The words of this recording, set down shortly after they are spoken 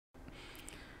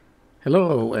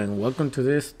Hello and welcome to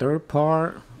this third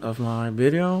part of my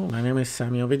video. My name is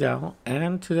Samuel Vidal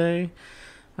and today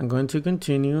I'm going to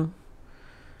continue.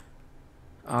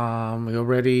 We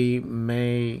already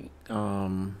may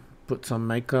put some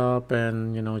makeup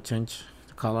and change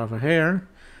the color of her hair,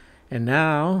 and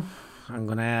now I'm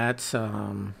gonna add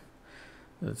some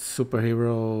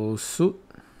superhero suit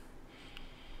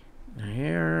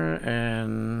here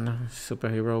and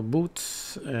superhero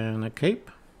boots and a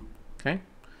cape. Okay.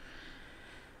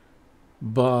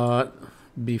 But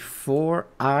before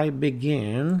I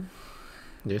begin,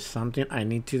 there's something I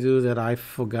need to do that I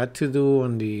forgot to do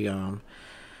on the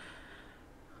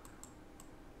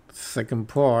second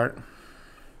part,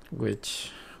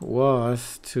 which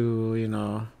was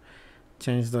to,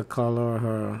 change the color of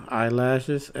her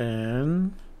eyelashes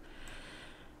and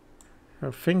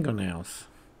her fingernails.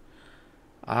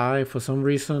 I, for some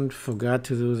reason, forgot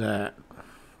to do that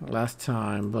last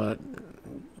time, but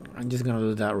I'm just gonna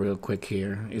do that real quick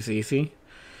here. It's easy.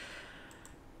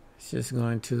 It's just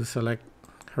going to select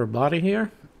her body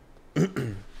here.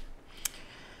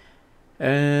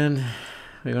 And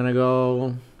we're gonna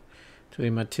go to the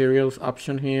materials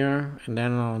option here, and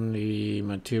then on the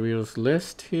materials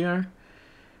list here,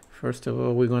 first of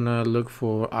all we're gonna look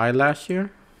for eyelash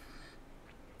here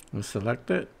and select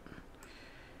it.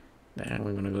 Then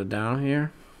we're gonna go down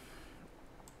here,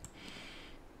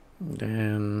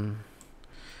 then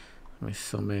let me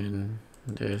zoom in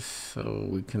this so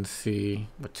we can see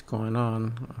what's going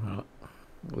on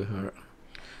with her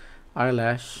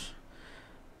eyelash,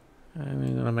 and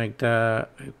we're gonna make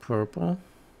that a purple.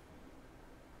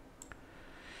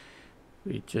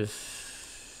 We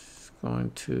just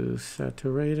going to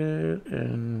saturate it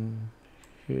and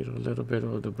hit a little bit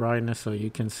of the brightness so you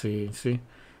can see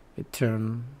it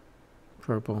turned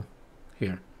purple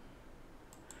here,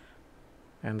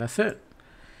 and that's it.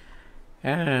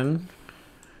 And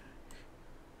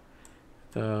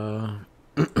the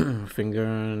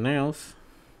fingernails,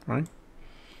 right?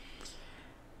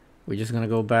 We're just gonna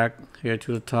go back here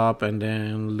to the top and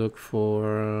then look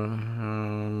for let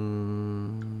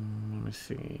me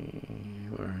see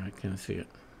where I can see it.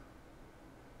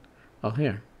 Oh,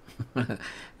 here.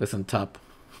 It's on top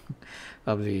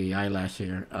of the eyelash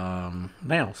here.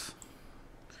 Nails,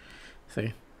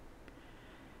 see?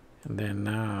 And then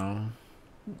now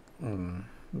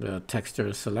the texture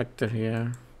is selected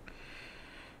here.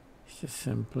 It's just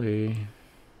simply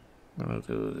gonna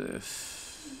do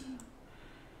this,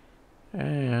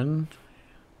 and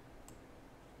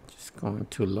just going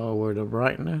to lower the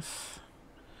brightness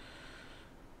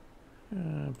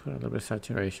and put a little bit of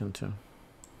saturation too.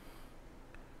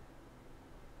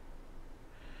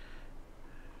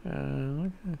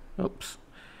 Okay. Oops,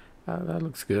 that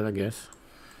looks good, I guess.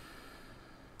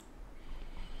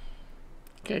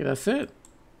 Okay, that's it.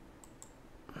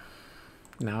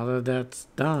 Now that that's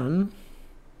done,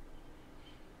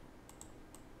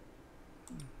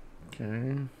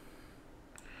 okay,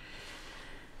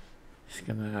 just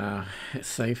gonna hit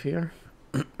save here.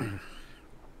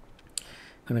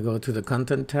 Gonna go to the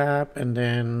content tab, and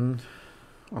then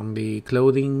on the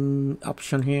clothing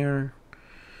option here,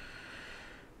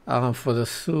 for the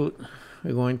suit,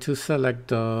 we're going to select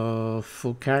the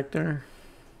full character,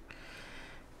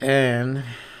 and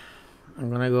I'm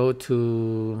gonna go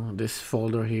to this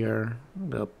folder here,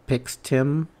 the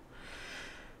PixTim.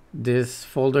 This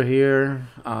folder here,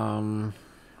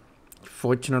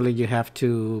 fortunately you have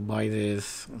to buy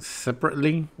this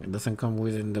separately. It doesn't come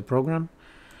within the program.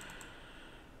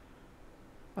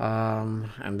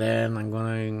 And then I'm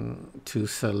going to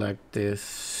select this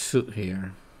suit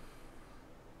here.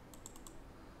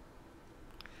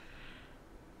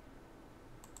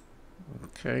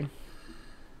 Okay.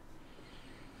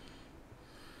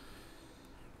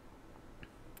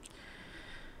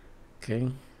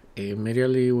 Okay.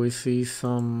 Immediately we see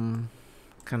some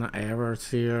kind of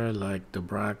errors here, like the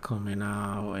bra coming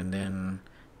out and then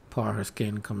part of her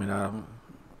skin coming out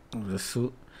of the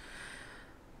suit.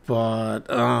 But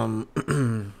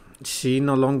she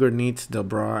no longer needs the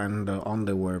bra and the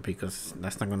underwear because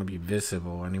that's not going to be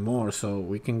visible anymore. So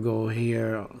we can go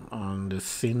here on the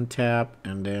scene tab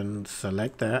and then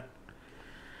select that.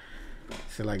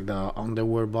 Select the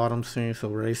underwear bottom scene, so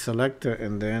already selected,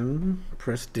 and then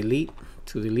press delete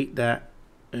to delete that,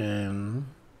 and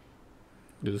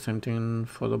do the same thing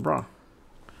for the bra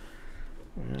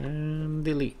and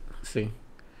delete. See,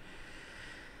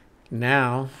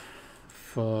 now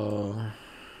for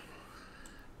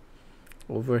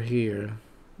over here,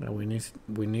 that we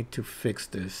need to fix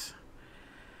this.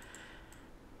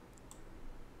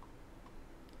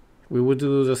 We will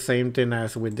do the same thing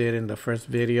as we did in the first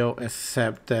video,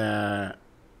 except that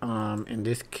in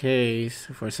this case,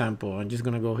 for example, I'm just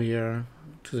gonna go here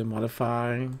to the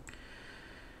modify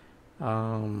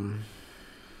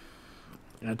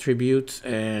attributes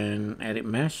and edit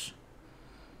mesh.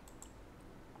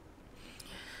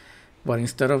 But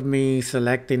instead of me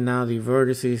selecting now the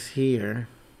vertices here,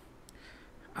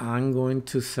 I'm going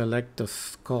to select the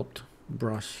sculpt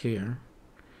brush here.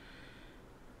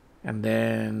 And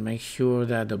then make sure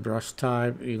that the brush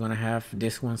type, you're gonna have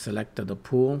this one selected, the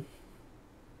pool.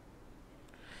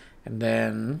 And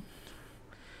then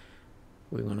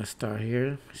we're gonna start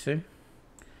here, see?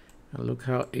 And look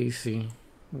how easy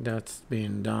that's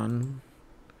being done.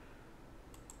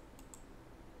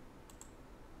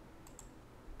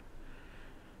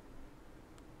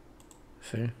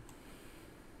 See?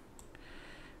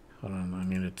 Hold on, I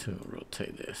needed to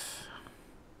rotate this.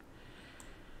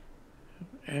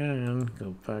 And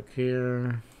go back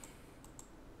here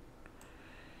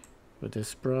with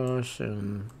this brush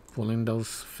and pulling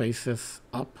those faces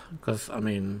up, because I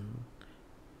mean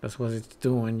that's what it's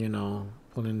doing, you know,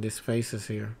 pulling these faces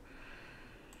here.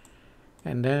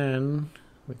 And then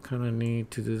we kind of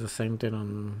need to do the same thing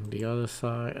on the other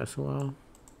side as well.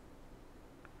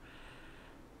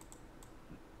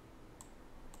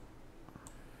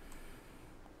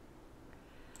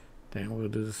 Then we'll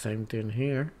do the same thing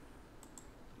here.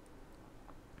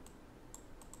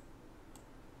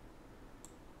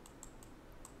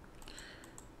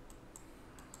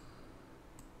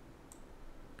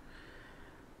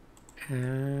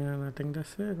 And I think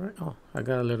that's it, right? Oh, I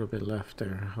got a little bit left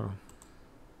there. Huh?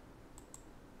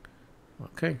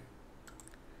 Okay.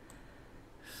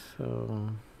 So,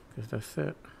 I guess that's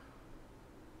it.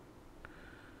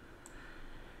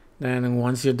 Then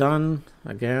once you're done,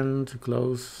 again, to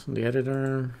close the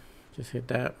editor, just hit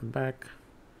that back.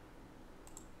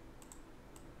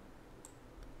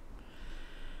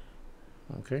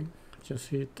 Okay, just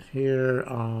hit here,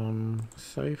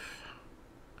 save.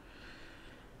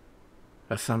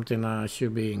 That's something I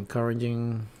should be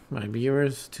encouraging my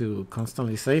viewers to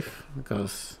constantly save,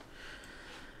 because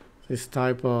this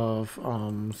type of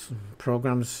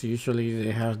programs, usually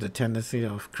they have the tendency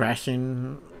of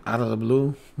crashing out of the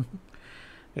blue.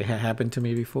 It had happened to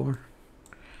me before.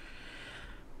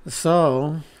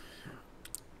 So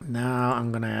now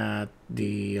I'm gonna add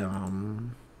the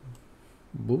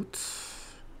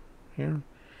boots here,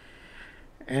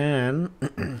 and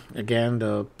again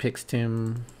the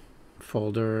Pixteam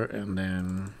folder, and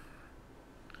then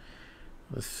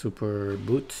the super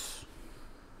boots.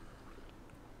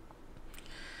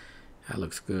 That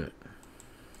looks good.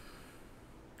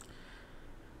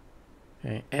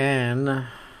 Okay, and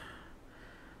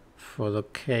for the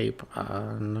cape,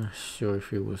 I'm not sure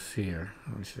if it was here.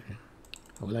 Let me see.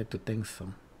 I would like to think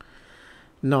so.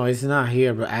 No, it's not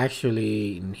here, but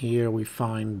actually in here we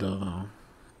find the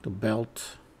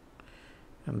belt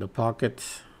and the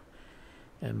pockets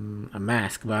and a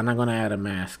mask, but I'm not gonna add a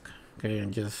mask. Okay,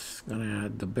 I'm just gonna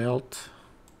add the belt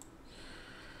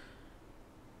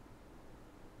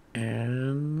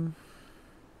and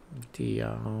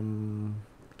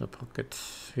the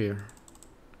pockets here.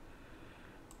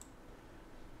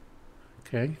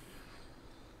 Okay.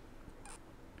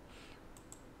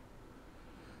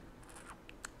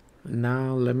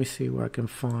 Now let me see where I can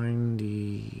find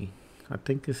the, I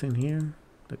think it's in here,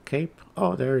 the cape.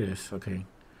 Oh, there it is. Okay.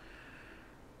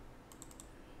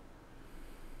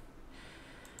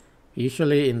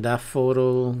 Usually in that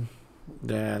photo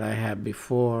that I had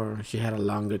before, she had a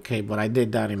longer cape, but I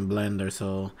did that in Blender.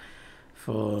 So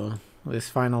for this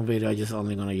final video, I just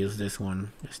only gonna use this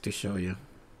one just to show you.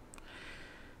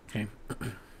 Okay.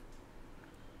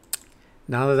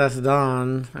 Now that that's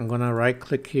done, I'm gonna right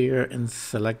click here and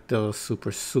select the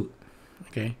super suit.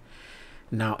 Okay.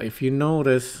 Now if you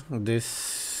notice this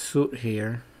suit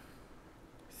here,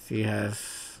 see,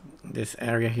 has this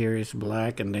area here is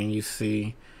black, and then you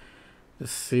see the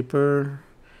zipper,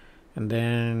 and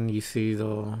then you see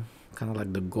the kind of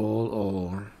like the gold,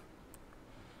 or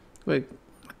wait,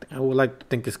 I would like to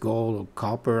think it's gold or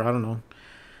copper, I don't know,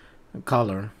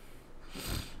 color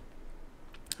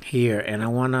here, and I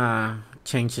wanna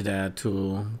change that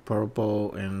to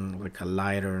purple and like a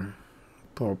lighter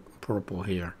purple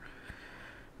here.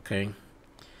 Okay,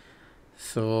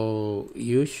 so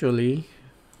usually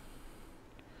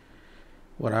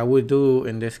what I would do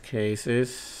in this case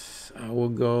is I will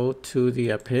go to the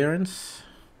appearance,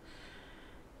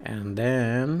 and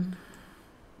then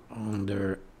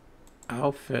under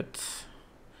outfits,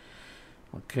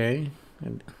 okay,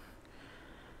 and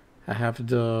I have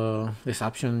this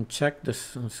option checked,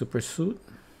 this super suit,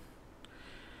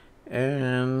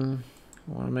 and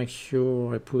I want to make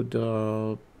sure I put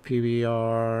the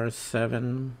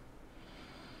PBR7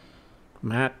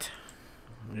 matte,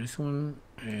 this one,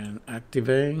 and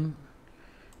activate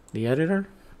the editor.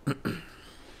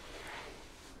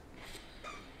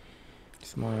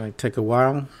 This might take a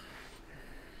while.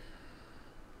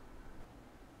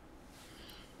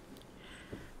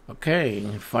 Okay,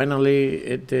 finally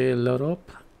it did load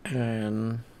up.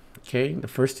 And okay, the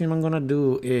first thing I'm gonna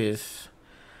do is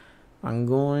I'm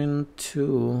going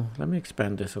to, let me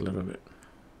expand this a little bit,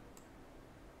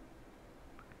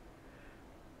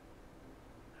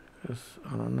 because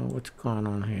I don't know what's going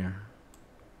on here.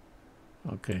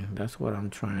 Okay, that's what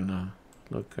I'm trying to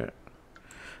look at.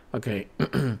 Okay,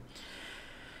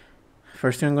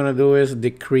 first thing I'm gonna do is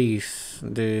decrease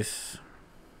this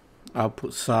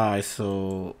output size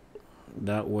so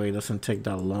that way it doesn't take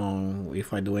that long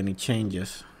if I do any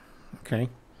changes. Okay,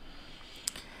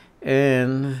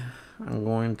 and I'm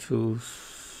going to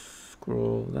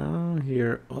scroll down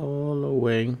here all the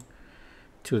way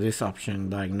to this option,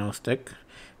 diagnostic,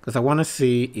 because I want to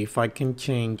see if I can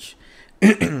change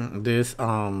this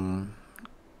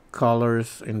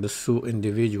colors in the suit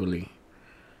individually.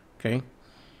 Okay,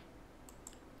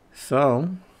 so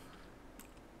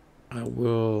I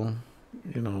will,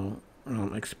 you know,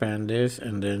 expand this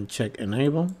and then check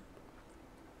enable.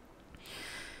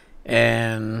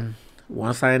 And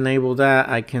once I enable that,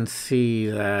 I can see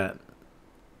that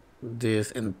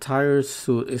this entire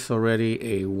suit is already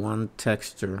a one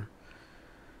texture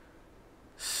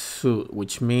suit,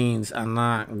 which means I'm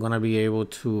not gonna be able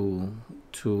to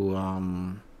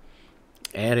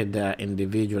edit that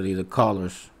individually, the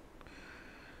colors.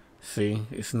 See,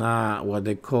 it's not what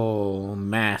they call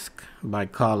mask by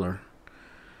color.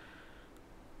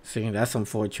 See, that's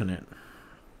unfortunate.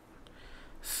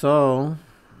 So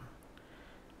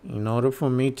in order for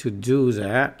me to do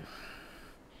that,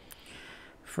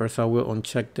 first I will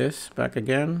uncheck this back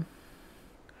again.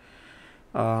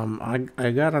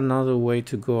 I got another way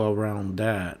to go around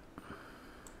that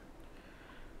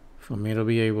for me to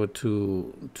be able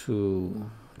to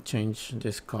change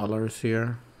these colors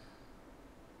here.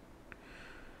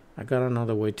 I got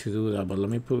another way to do that, but let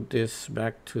me put this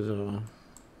back to the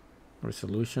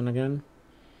resolution again,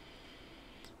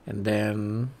 and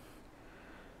then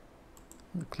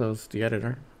close the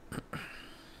editor.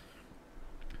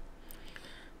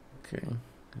 Okay,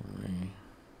 let me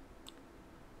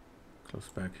close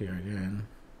back here again.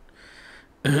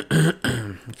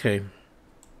 Okay,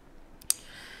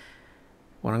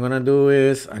 what I'm gonna do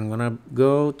is I'm gonna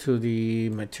go to the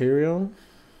material,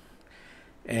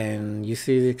 and you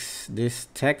see this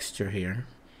texture here.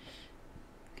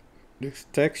 This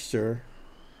texture,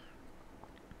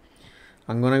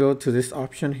 I'm gonna go to this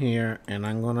option here, and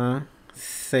I'm gonna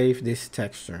save this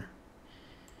texture.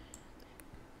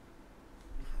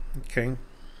 Okay,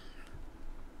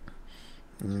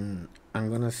 I'm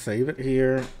gonna save it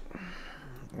here.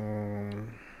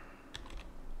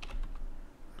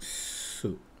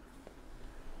 Suit.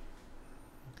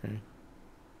 Okay,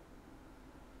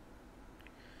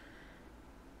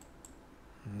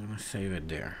 I'm gonna save it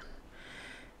there.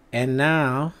 And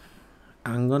now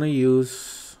I'm gonna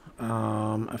use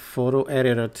a photo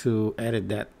editor to edit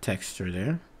that texture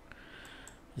there.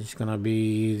 It's gonna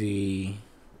be the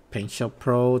PaintShop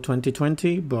Pro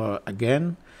 2020, but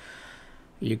again,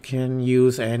 you can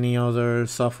use any other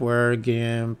software,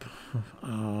 GIMP,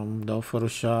 Adobe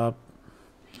Photoshop,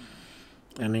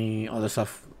 any other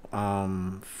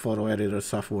photo editor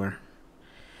software.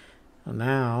 And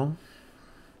now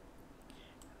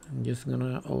I'm just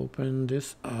gonna open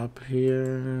this up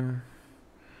here,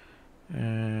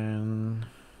 and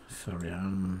sorry,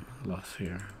 I'm lost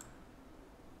here.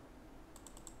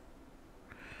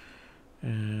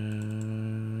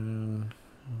 And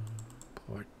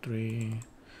part 3,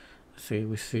 see,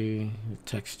 we see the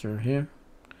texture here.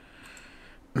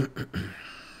 I'm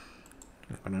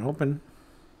gonna open.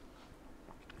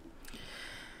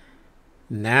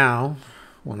 Now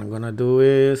what I'm gonna do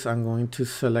is I'm going to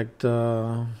select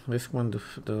this one,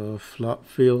 the flood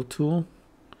fill tool,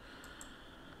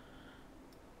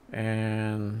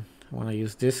 and I want to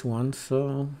use this one,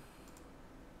 so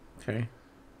okay,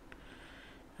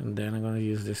 and then I'm going to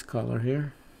use this color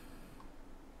here,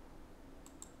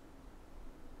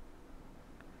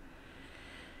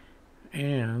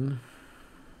 and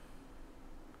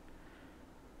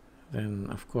then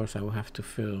of course I will have to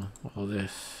fill all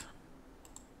this.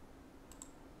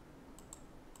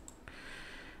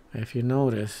 If you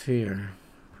notice here,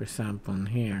 for example, in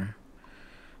here,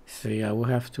 see, I will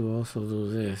have to also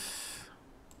do this.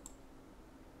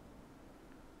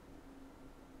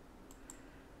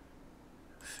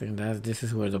 See, this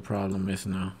is where the problem is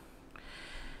now.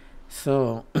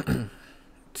 So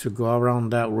to go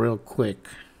around that real quick,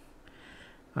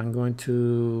 I'm going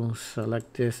to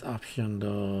select this option,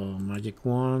 the magic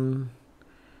wand,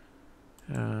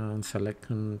 and select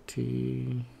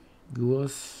contiguous.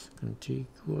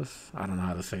 I don't know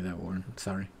how to say that word,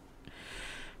 sorry.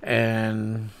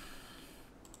 And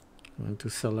I'm going to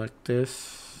select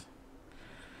this,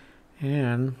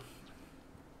 and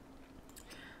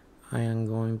I am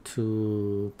going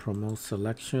to promote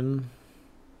selection,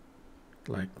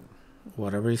 like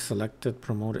whatever is selected,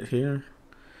 promote it here,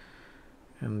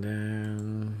 and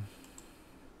then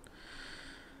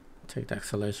take that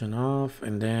selection off,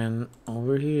 and then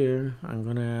over here I'm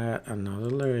gonna add another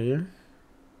layer.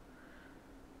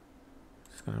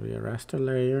 It's gonna be a raster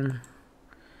layer,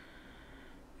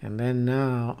 and then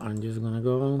now I'm just gonna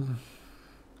go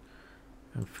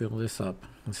and fill this up.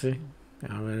 You see,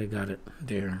 I already got it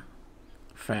there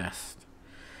fast.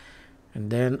 And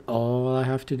then all I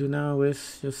have to do now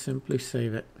is just simply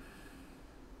save it.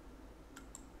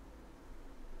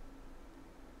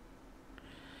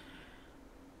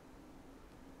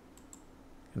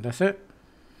 And that's it.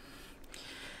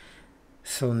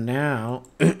 So now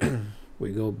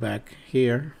we go back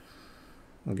here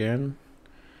again,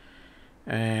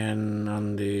 and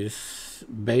on this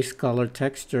base color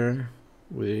texture,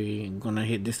 we're gonna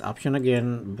hit this option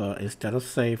again, but instead of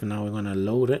save, now we're gonna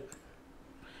load it.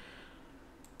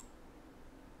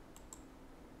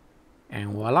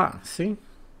 And voila, see?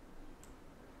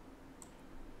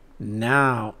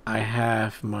 Now I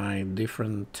have my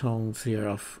different tones here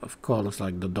of colors,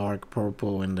 like the dark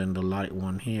purple and then the light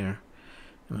one here,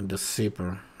 and the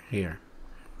zipper here.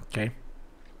 Okay.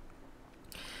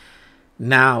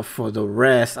 Now for the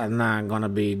rest, I'm not gonna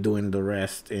be doing the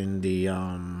rest in the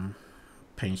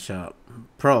PaintShop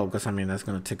Pro, because I mean that's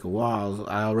gonna take a while.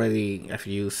 I already, if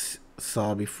you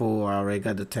saw before, I already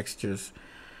got the textures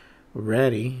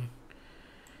ready,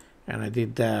 and I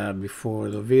did that before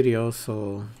the video,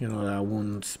 so you know I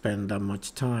won't spend that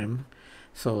much time.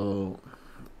 So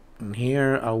in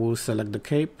here I will select the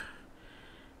cape,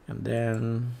 and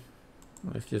then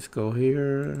let's just go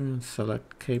here and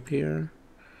select cape here.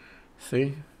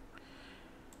 See,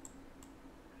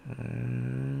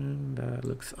 and that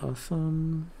looks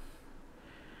awesome.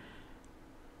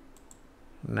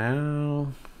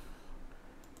 Now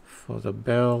for the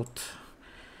belt,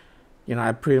 you know,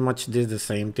 I pretty much did the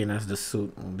same thing as the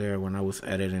suit there when I was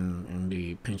editing in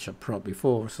the PaintShop Pro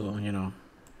before, so you know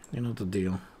the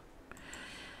deal.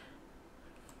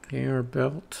 Here,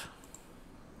 belt,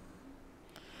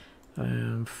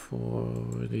 and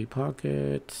for the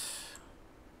pocket,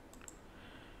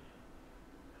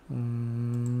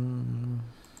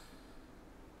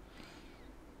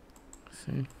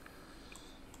 see,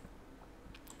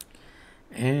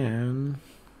 and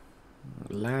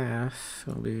last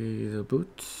will be the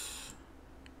boots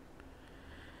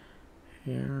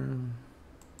here.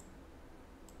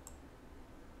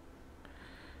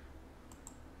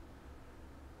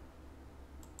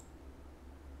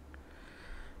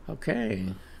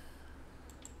 Okay,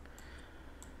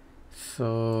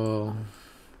 so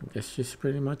I guess she's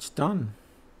pretty much done.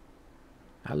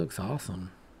 That looks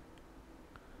awesome.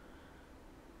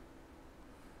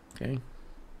 Okay,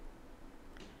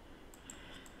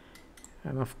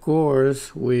 and of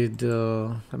course with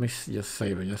let me just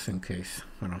save it just in case,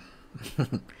 you know.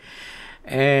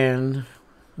 And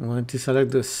I'm going to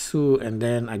select the suit, and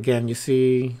then again you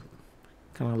see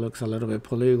kind of looks a little bit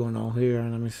polygonal here.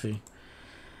 Let me see,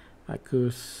 I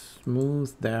could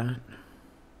smooth that.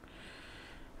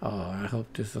 Oh, I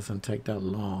hope this doesn't take that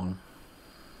long.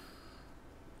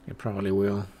 It probably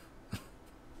will.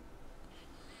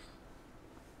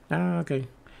 Okay,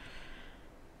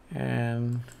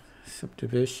 and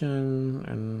subdivision,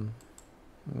 and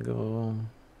go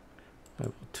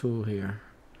level 2 here.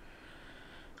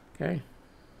 Okay,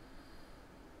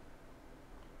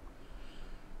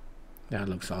 that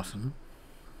looks awesome.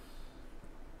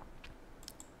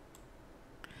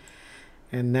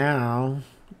 And now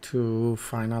to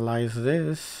finalize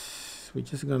this, we're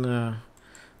just gonna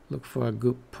look for a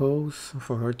good pose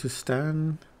for her to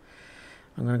stand.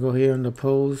 I'm gonna go here in the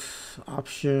pose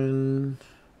option,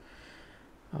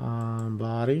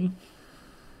 body,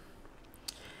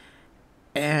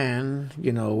 and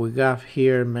you know we got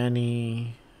here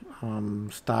many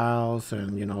styles,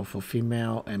 and you know for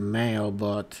female and male,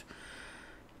 but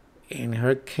in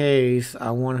her case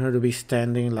I want her to be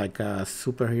standing like a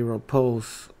superhero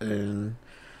pose, and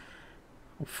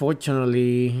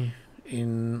fortunately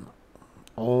in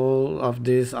all of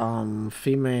these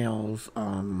females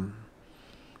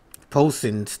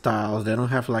posing styles, they don't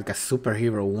have like a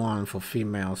superhero one for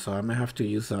females, so I may have to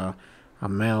use a a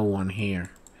male one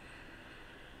here.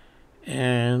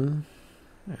 And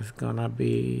it's gonna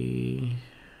be,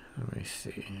 let me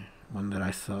see, one that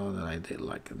I saw that I did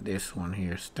like this one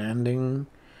here, standing.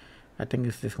 I think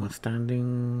it's this one,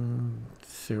 standing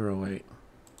 08.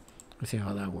 Let's see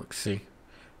how that works. See,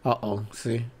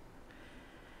 see,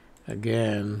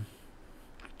 again,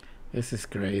 this is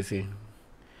crazy.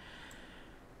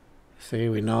 See,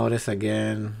 we notice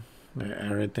again that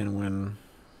everything went.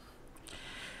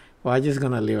 Well, I'm just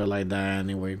gonna leave it like that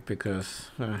anyway, because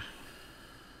I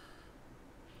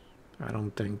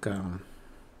don't think I'm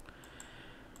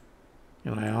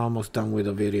almost done with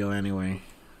the video anyway.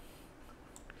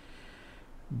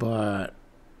 But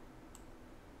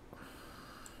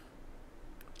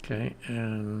okay,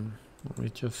 and let me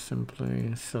just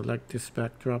simply select this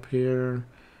backdrop here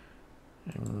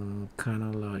and kind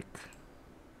of like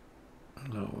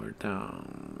lower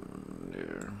down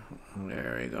there.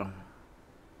 There we go.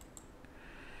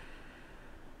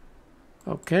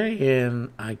 Okay,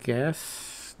 and I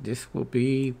guess this will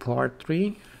be part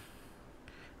 3.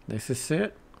 This is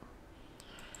it.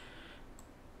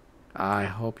 I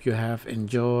hope you have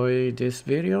enjoyed this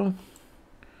video,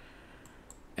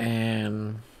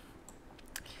 and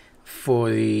for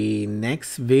the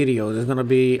next video, there's gonna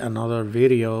be another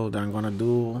video that I'm gonna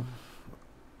do.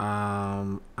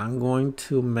 I'm going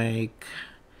to make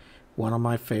one of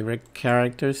my favorite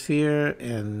characters here,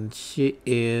 and she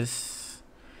is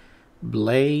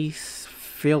Blaze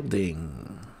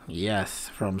Fielding. Yes,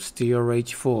 from Steel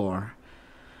Rage 4.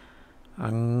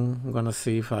 I'm gonna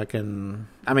see if I can,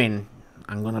 I'm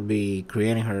gonna be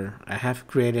creating her. I have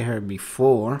created her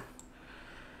before.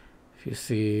 If you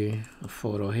see a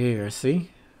photo here,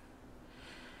 see?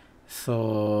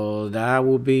 So that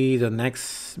will be the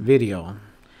next video.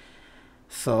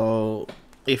 So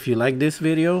if you like this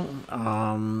video,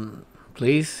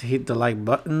 please hit the like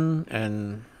button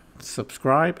and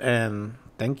subscribe, and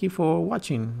thank you for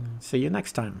watching. See you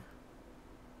next time.